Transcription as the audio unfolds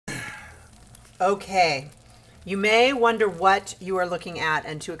Okay. You may wonder what you are looking at,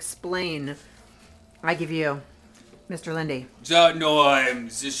 and to explain, I give you Mr. Lindy. No, I'm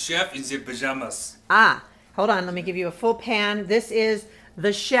the chef in Z Pajamas. Ah, hold on. Let me give you a full pan. This is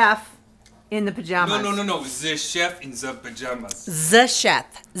the chef in the pajamas. No. The chef in the pajamas. The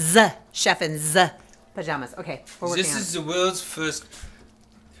chef. The chef in the pajamas. Okay, we're working This on is the world's first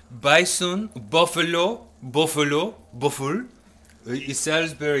buffalo,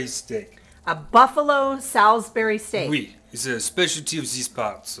 salisbury steak. a buffalo Salisbury steak. Oui, it's a specialty of these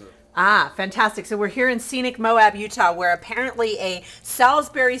parts. Ah, fantastic. So we're here in scenic Moab, Utah, where apparently a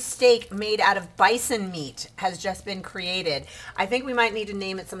Salisbury steak made out of bison meat has just been created. I think we might need to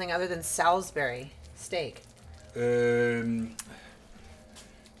name it something other than Salisbury steak. How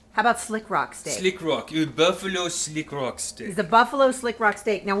about Slickrock Steak? Slickrock, buffalo Slickrock steak. It's the buffalo Slickrock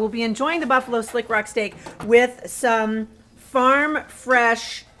Steak. Now we'll be enjoying the buffalo Slickrock Steak with some farm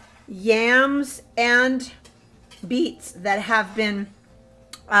fresh yams and beets that have been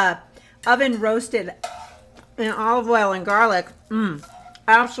oven roasted in olive oil and garlic.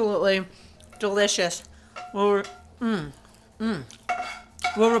 Absolutely delicious. We'll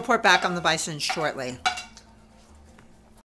report back on the bison shortly.